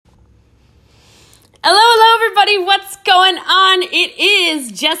everybody, what's going on? It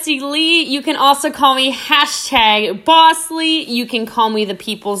is Jessie Lee. You can also call me #Bossly. You can call me the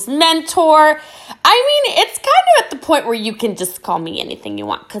people's mentor. I mean, it's kind of at the point where you can just call me anything you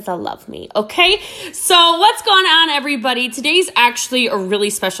want because I love me, okay? So what's going on, everybody? Today's actually a really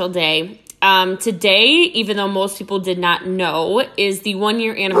special day. Today, even though most people did not know, is the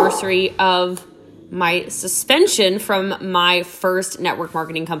 1-year anniversary of my suspension from my first network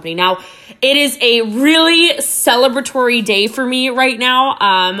marketing company. Now, it is a really celebratory day for me right now,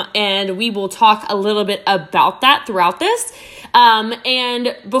 and we will talk a little bit about that throughout this.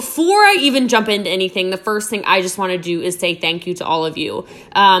 And before I even jump into anything, the first thing I just want to do is say thank you to all of you.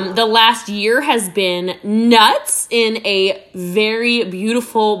 The last year has been nuts in a very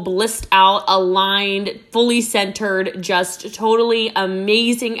beautiful, blissed out, aligned, fully centered, just totally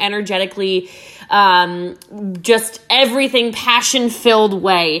amazing, energetically, just everything passion-filled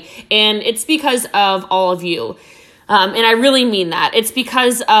way. And it's because of all of you. And I really mean that. It's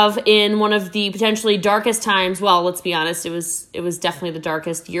because of in one of the potentially darkest times, well, let's be honest, it was definitely the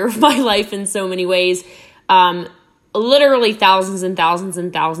darkest year of my life in so many ways. Literally thousands and thousands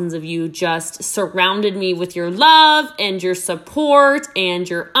and thousands of you just surrounded me with your love and your support and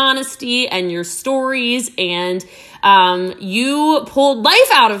your honesty and your stories, and you pulled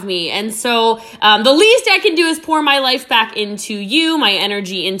life out of me. And so the least I can do is pour my life back into you, my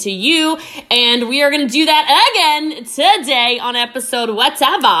energy into you, and we are going to do that again today on episode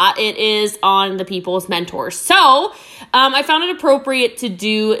whatever it is on the People's Mentor. So I found it appropriate to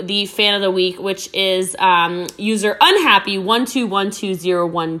do the fan of the week, which is user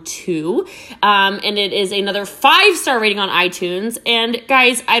unhappy121212. And it is another 5-star rating on iTunes. And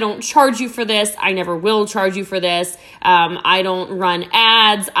guys, I don't charge you for this. I never will charge you for this. I don't run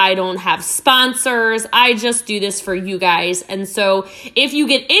ads. I don't have sponsors. I just do this for you guys. And so if you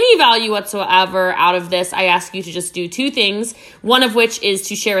get any value whatsoever out of this, I ask you to just do 2 things. One of which is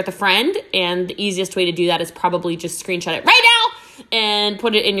to share with a friend. And the easiest way to do that is probably just screenshot it right now and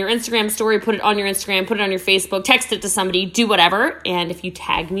put it in your Instagram story, put it on your Instagram, put it on your Facebook, text it to somebody, do whatever. And if you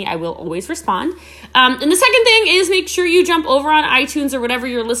tag me, I will always respond. And the second thing is make sure you jump over on iTunes or whatever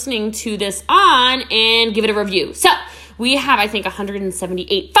you're listening to this on and give it a review. So we have, I think,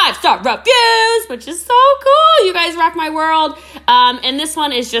 178 5-star reviews, which is so cool. You guys rock my world. And this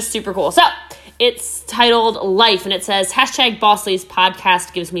one is just super cool. So it's titled Life, and it says, #Bossly's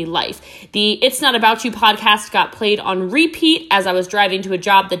podcast gives me life. The It's Not About You podcast got played on repeat as I was driving to a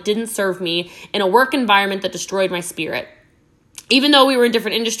job that didn't serve me in a work environment that destroyed my spirit. Even though we were in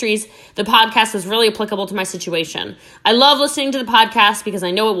different industries, the podcast was really applicable to my situation. I love listening to the podcast because I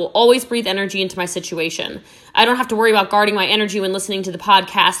know it will always breathe energy into my situation. I don't have to worry about guarding my energy when listening to the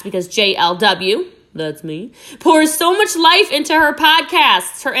podcast because JLW, that's me, pours so much life into her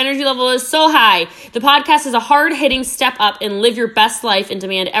podcasts. Her energy level is so high. The podcast is a hard-hitting step up and live your best life and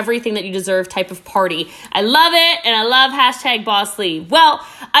demand everything that you deserve type of party. I love it, and I love #Bossly. Well,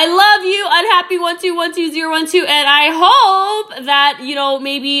 I love you, unhappy121212, and I hope that,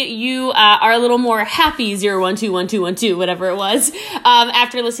 maybe you are a little more happy 0121212, whatever it was,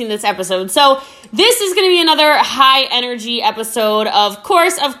 after listening to this episode. So this is going to be another high-energy episode, of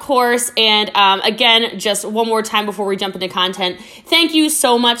course, and again, just one more time before we jump into content, thank you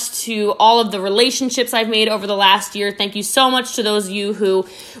so much to all of the relationships I've made over the last year. Thank you so much to those of you who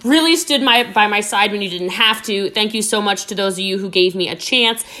really stood by my side when you didn't have to. Thank you so much to those of you who gave me a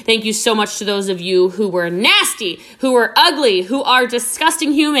chance. Thank you so much to those of you who were nasty, who were ugly, who are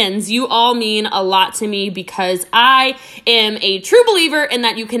disgusting humans. You all mean a lot to me because I am a true believer in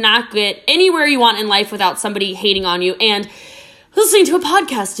that you cannot get anywhere you want in life without somebody hating on you. And listening to a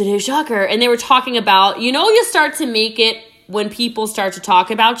podcast today, shocker, and they were talking about, you start to make it when people start to talk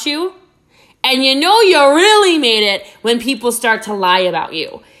about you, and you really made it when people start to lie about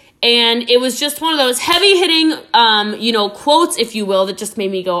you. And it was just one of those heavy-hitting, quotes, if you will, that just made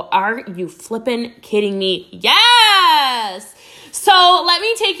me go, are you flippin' kidding me? Yes! So let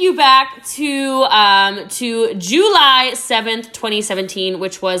me take you back to July 7th, 2017,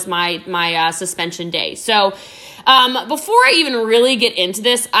 which was my suspension day. So before I even really get into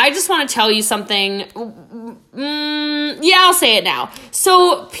this, I just want to tell you something. I'll say it now.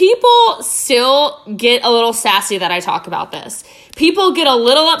 So people still get a little sassy that I talk about this. People get a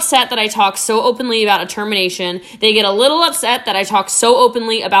little upset that I talk so openly about a termination. They get a little upset that I talk so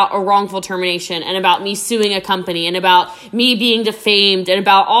openly about a wrongful termination and about me suing a company and about me being defamed and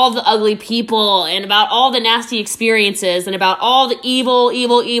about all the ugly people and about all the nasty experiences and about all the evil.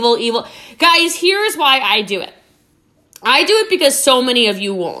 Guys, here's why I do it. I do it because so many of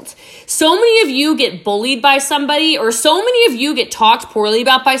you won't. So many of you get bullied by somebody, or so many of you get talked poorly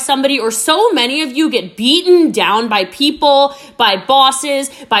about by somebody, or so many of you get beaten down by people, by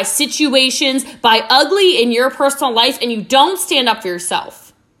bosses, by situations, by ugly in your personal life, and you don't stand up for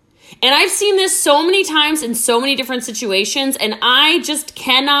yourself. And I've seen this so many times in so many different situations, and I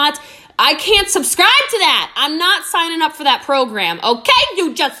can't subscribe to that. I'm not signing up for that program, okay?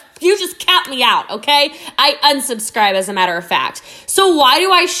 You just count me out, okay? I unsubscribe, as a matter of fact. So why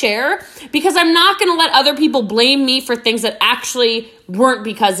do I share? Because I'm not going to let other people blame me for things that actually weren't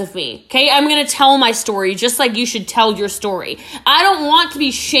because of me, okay? I'm going to tell my story just like you should tell your story. I don't want to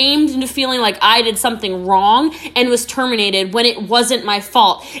be shamed into feeling like I did something wrong and was terminated when it wasn't my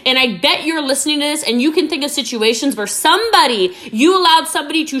fault. And I bet you're listening to this and you can think of situations where you allowed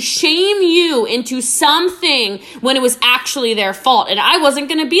somebody to shame you into something when it was actually their fault. And I wasn't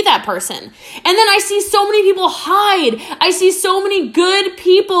going to be that person. And then I see so many people hide. I see so many good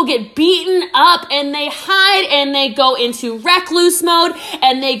people get beaten up and they hide and they go into recluse mode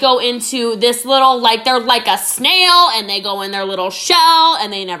and they go into this little, they're like a snail and they go in their little shell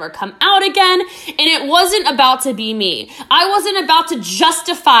and they never come out again. And it wasn't about to be me. I wasn't about to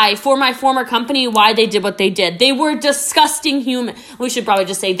justify for my former company why they did what they did. They were disgusting humans. We should probably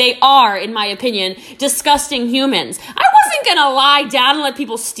just say they are, in my opinion, disgusting humans. I wasn't going to lie down and let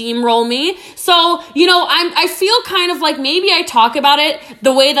people steamroll me. So, I feel kind of like maybe I talk about it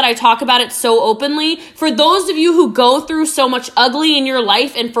the way that I talk about it so openly. For those of you who go through so much ugly in your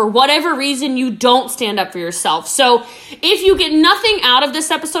life and for whatever reason you don't stand up for yourself. So if you get nothing out of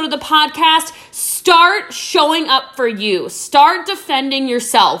this episode of the podcast, start showing up for you. Start defending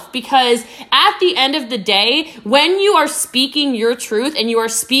yourself, because at the end of the day, when you are speaking your truth and you are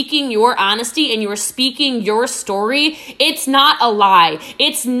speaking your honesty and you are speaking your story, it's not a lie.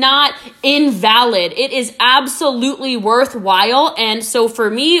 It's not invalid. It is absolutely worthwhile. And so for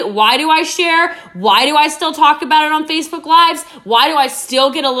me, why do I share? Why do I still talk about it on Facebook Lives? Why do I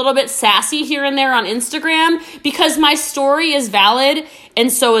still get a little bit sassy here and there on Instagram? Because my story is valid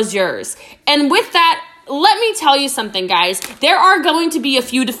and so is yours. And with that, let me tell you something, guys. There are going to be a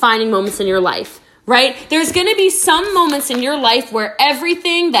few defining moments in your life, right? There's going to be some moments in your life where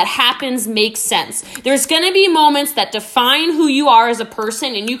everything that happens makes sense. There's going to be moments that define who you are as a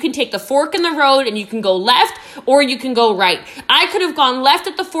person, and you can take the fork in the road and you can go left or you can go right. I could have gone left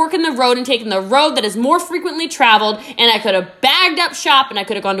at the fork in the road and taken the road that is more frequently traveled, and I could have bagged up shop and I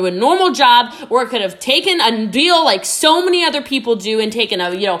could have gone to a normal job, or I could have taken a deal like so many other people do and taken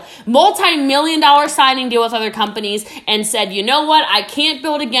a, multi-million-dollar signing deal with other companies and said, you know what? I can't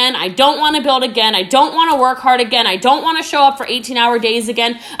build again. I don't want to build again. I don't want to work hard again. I don't want to show up for 18-hour days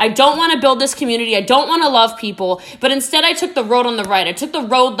again. I don't want to build this community. I don't want to love people. But instead, I took the road on the right. I took the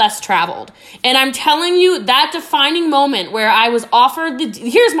road less traveled. And I'm telling you, that defining moment where I was offered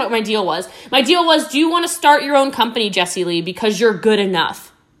here's what my deal was. My deal was, do you want to start your own company, Jessie Lee, because you're good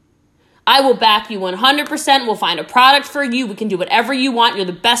enough? I will back you 100%. We'll find a product for you. We can do whatever you want. You're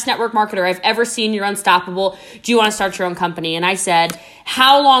the best network marketer I've ever seen. You're unstoppable. Do you want to start your own company? And I said,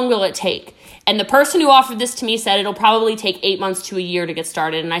 how long will it take? And the person who offered this to me said it'll probably take 8 months to a year to get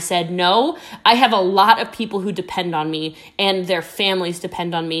started. And I said, no, I have a lot of people who depend on me and their families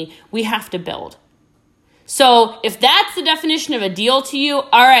depend on me. We have to build. So if that's the definition of a deal to you,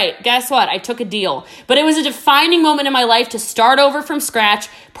 all right, guess what? I took a deal. But it was a defining moment in my life to start over from scratch,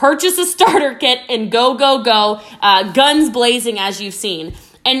 purchase a starter kit, and go, guns blazing, as you've seen.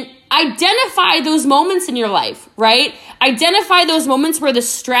 And identify those moments in your life, right? Identify those moments where the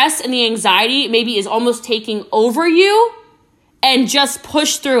stress and the anxiety maybe is almost taking over you, and just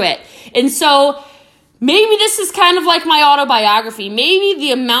push through it. And so maybe this is kind of like my autobiography. Maybe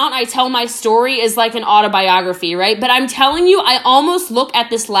the amount I tell my story is like an autobiography, right? But I'm telling you, I almost look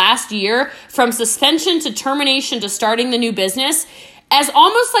at this last year, from suspension to termination to starting the new business, as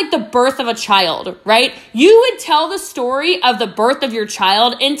almost like the birth of a child, right? You would tell the story of the birth of your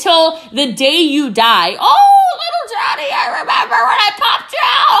child until the day you die. Oh, little daddy, I remember when I popped you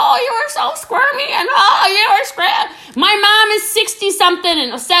out. Oh, you were so squirmy and oh, you were scram. My mom is 60-something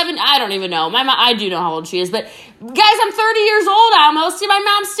and 7, I don't even know. My mom, I do know how old she is, but guys, I'm 30 years old almost. See, my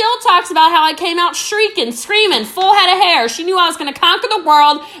mom still talks about how I came out shrieking, screaming, full head of hair. She knew I was going to conquer the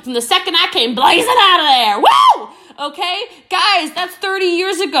world from the second I came blazing out of there. Woo! Okay? Guys, that's 30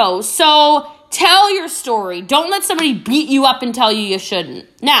 years ago. So tell your story. Don't let somebody beat you up and tell you shouldn't.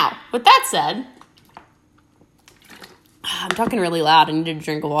 Now, with that said, I'm talking really loud. I need a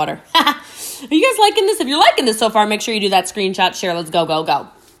drink of water. Are you guys liking this? If you're liking this so far, make sure you do that screenshot share. Let's go.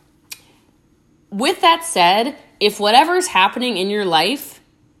 With that said, if whatever's happening in your life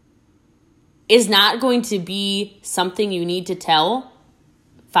is not going to be something you need to tell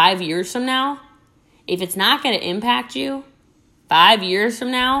 5 years from now, if it's not going to impact you 5 years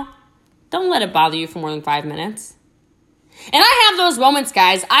from now, don't let it bother you for more than 5 minutes. And I have those moments,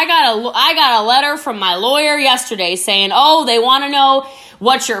 guys. I got a letter from my lawyer yesterday saying, oh, they want to know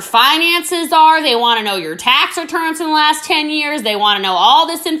what your finances are. They want to know your tax returns in the last 10 years. They want to know all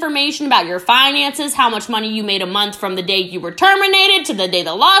this information about your finances, how much money you made a month from the day you were terminated to the day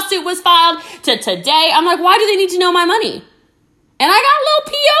the lawsuit was filed to today. I'm like, why do they need to know my money? And I got a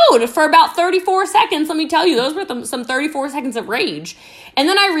little PO'd for about 34 seconds. Let me tell you, those were some 34 seconds of rage. And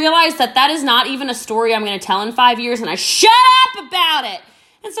then I realized that is not even a story I'm going to tell in 5 years, and I shut up about it.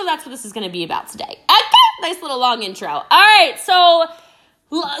 And so that's what this is going to be about today. Okay, nice little long intro. All right, so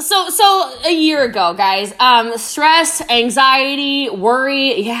a year ago, guys, stress, anxiety,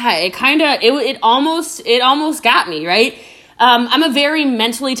 worry, yeah, it almost got me, right? I'm a very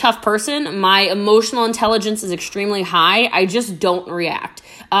mentally tough person. My emotional intelligence is extremely high. I just don't react.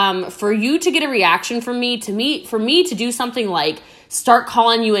 For you to get a reaction from me, for me to do something like start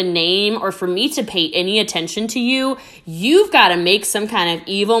calling you a name, or for me to pay any attention to you, you've got to make some kind of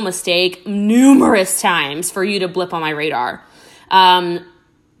evil mistake numerous times for you to blip on my radar.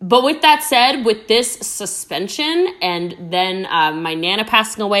 But with that said, with this suspension and then my Nana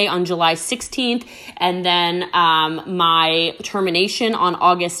passing away on July 16th and then my termination on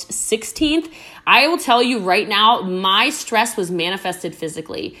August 16th, I will tell you right now, my stress was manifested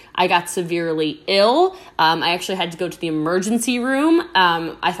physically. I got severely ill. I actually had to go to the emergency room.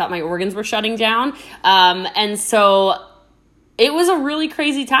 I thought my organs were shutting down. And so it was a really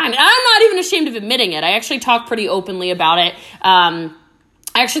crazy time. And I'm not even ashamed of admitting it. I actually talked pretty openly about it.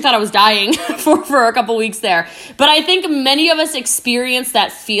 I actually thought I was dying for a couple weeks there. But I think many of us experience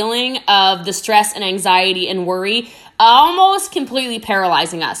that feeling of the stress and anxiety and worry almost completely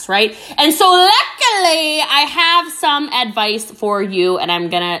paralyzing us, right? And so luckily, I have some advice for you, and I'm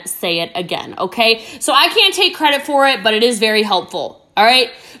going to say it again, okay? So I can't take credit for it, but it is very helpful, all right?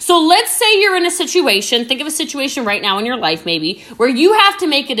 So let's say you're in a situation, think of a situation right now in your life maybe, where you have to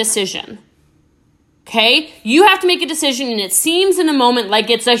make a decision. Okay, you have to make a decision, and it seems in a moment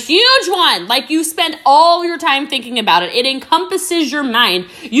like it's a huge one, like you spend all your time thinking about it. It encompasses your mind.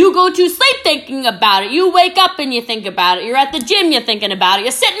 You go to sleep thinking about it. You wake up and you think about it. You're at the gym, you're thinking about it.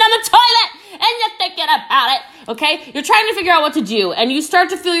 You're sitting on the toilet and you're thinking about it. Okay, you're trying to figure out what to do, and you start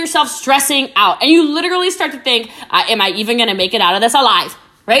to feel yourself stressing out, and you literally start to think, am I even going to make it out of this alive?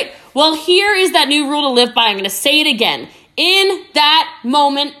 Right? Well, here is that new rule to live by. I'm going to say it again. In that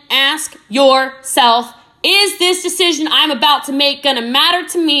moment, ask yourself, is this decision I'm about to make going to matter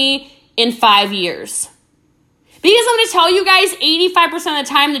to me in 5 years? Because I'm going to tell you guys, 85% of the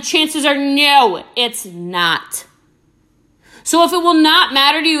time, the chances are no, it's not. So if it will not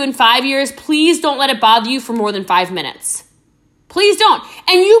matter to you in 5 years, please don't let it bother you for more than 5 minutes. Please don't.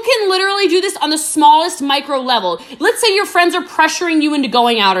 And you can literally do this on the smallest micro level. Let's say your friends are pressuring you into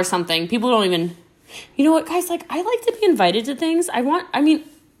going out or something. People don't even... You know what, guys, like, I like to be invited to things. 98%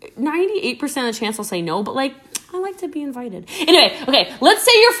 of the chance I'll say no, but, like, I like to be invited. Anyway, okay, let's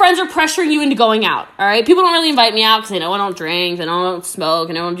say your friends are pressuring you into going out, all right? People don't really invite me out because they know I don't drink, they know I don't smoke,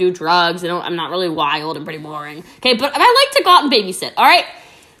 and I don't do drugs, I'm not really wild and pretty boring, okay? But I like to go out and babysit, all right?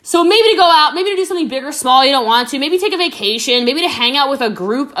 So maybe to go out, maybe to do something big or small you don't want to, maybe take a vacation, maybe to hang out with a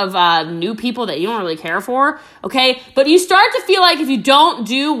group of new people that you don't really care for, okay? But you start to feel like if you don't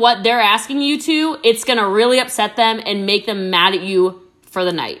do what they're asking you to, it's going to really upset them and make them mad at you for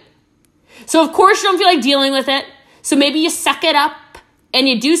the night. So of course you don't feel like dealing with it, so maybe you suck it up and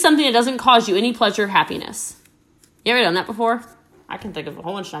you do something that doesn't cause you any pleasure or happiness. You ever done that before? I can think of a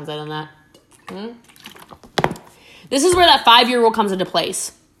whole bunch of times I've done that. This is where that 5-year rule comes into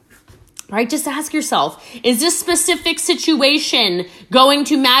place. Right? Just ask yourself, is this specific situation going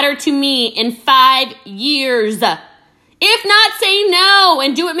to matter to me in 5 years? If not, say no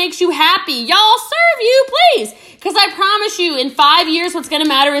and do what makes you happy. Y'all, serve you, please. Because I promise you, in 5 years, what's going to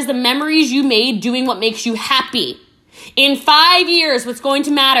matter is the memories you made doing what makes you happy. In 5 years, what's going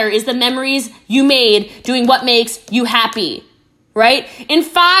to matter is the memories you made doing what makes you happy. Right? In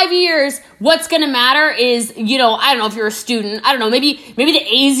 5 years, what's going to matter is, I don't know if you're a student, I don't know, maybe the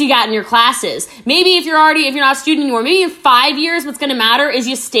A's you got in your classes. Maybe if you're not a student anymore, maybe in 5 years, what's going to matter is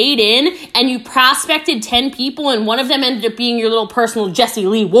you stayed in and you prospected 10 people and one of them ended up being your little personal Jesse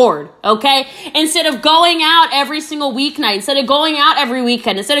Lee Ward. Okay? Instead of going out every single weeknight, instead of going out every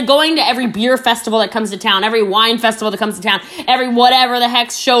weekend, instead of going to every beer festival that comes to town, every wine festival that comes to town, every whatever the heck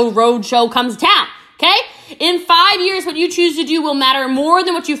road show comes to town. Okay? In 5 years, what you choose to do will matter more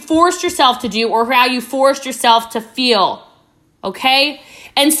than what you forced yourself to do or how you forced yourself to feel. Okay?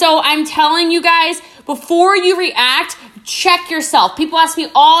 And so I'm telling you guys, before you react, check yourself. People ask me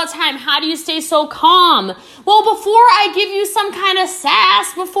all the time, how do you stay so calm? Well, before I give you some kind of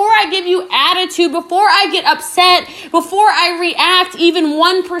sass, before I give you attitude, before I get upset, before I react even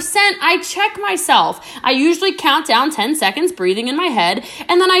 1%, I check myself. I usually count down 10 seconds, breathing in my head,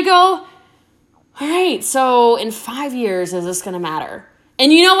 and then I go, all right, so in 5 years, is this going to matter?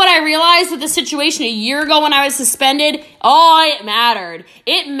 And you know what I realized with the situation a year ago when I was suspended? Oh, it mattered.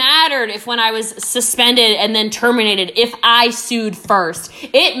 It mattered if when I was suspended and then terminated, if I sued first.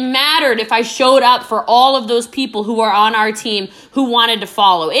 It mattered if I showed up for all of those people who are on our team who wanted to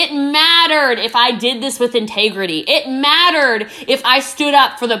follow. It mattered if I did this with integrity. It mattered if I stood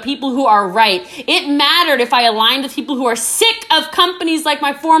up for the people who are right. It mattered if I aligned with people who are sick of companies like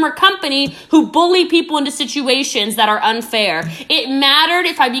my former company who bully people into situations that are unfair. It mattered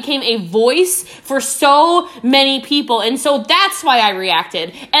if I became a voice for so many people. And so that's why I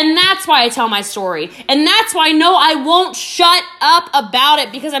reacted. And that's why I tell my story. And that's why no, I won't shut up about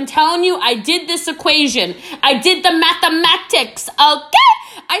it, because I'm telling you, I did this equation. I did the mathematics. Okay?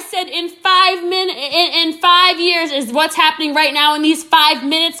 I said in 5 years is what's happening right now in these 5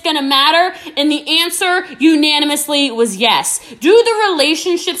 minutes going to matter? And the answer unanimously was yes. Do the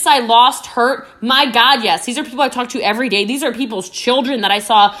relationships I lost hurt? My God, yes. These are people I talk to every day. These are people's children that I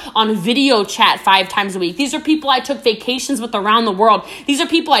saw on video chat 5 times a week. These are people I took vacations with around the world. These are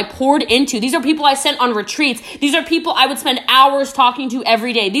people I poured into. These are people I sent on retreats. These are people I would spend hours talking to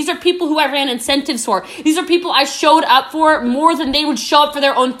every day. These are people who I ran incentives for. These are people I showed up for more than they would show up for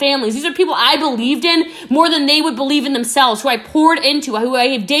their own families. These are people I believed in more than they would believe in themselves, who I poured into, who I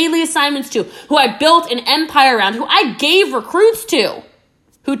gave daily assignments to, who I built an empire around, who I gave recruits to,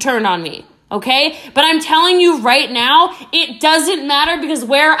 who turned on me. Okay? But I'm telling you right now, it doesn't matter, because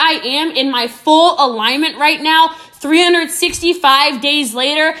where I am in my full alignment right now, 365 days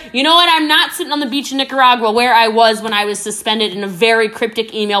later, you know what? I'm not sitting on the beach in Nicaragua where I was when I was suspended in a very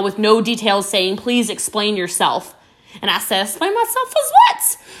cryptic email with no details saying, please explain yourself. And I said, explain myself as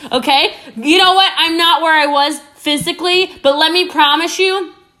what? Okay? You know what? I'm not where I was physically, but let me promise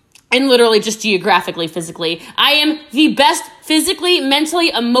you, and literally just geographically, physically, I am the best physically,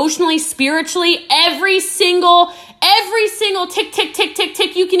 mentally, emotionally, spiritually, every single tick, tick, tick, tick,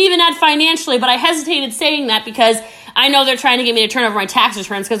 tick. You can even add financially, but I hesitated saying that because I know they're trying to get me to turn over my tax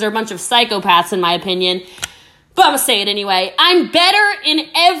returns because they're a bunch of psychopaths in my opinion. But I'm going to say it anyway. I'm better in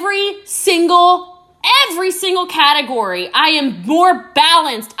every single category. I am more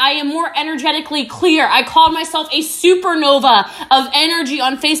balanced. I am more energetically clear. I called myself a supernova of energy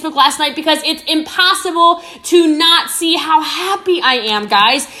on Facebook last night because it's impossible to not see how happy I am,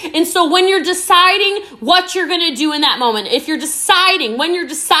 guys. And so when you're deciding what you're going to do in that moment, when you're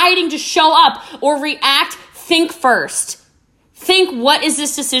deciding to show up or react, think first. Think, what is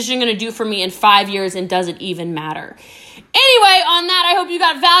this decision going to do for me in 5 years, and does it even matter? Anyway, on that, I hope you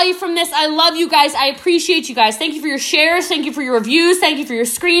got value from this. I love you guys. I appreciate you guys. Thank you for your shares. Thank you for your reviews. Thank you for your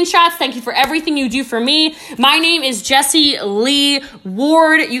screenshots. Thank you for everything you do for me. My name is Jessie Lee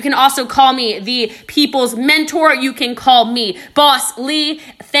Ward. You can also call me the People's Mentor. You can call me Boss Lee.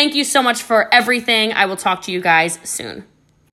 Thank you so much for everything. I will talk to you guys soon.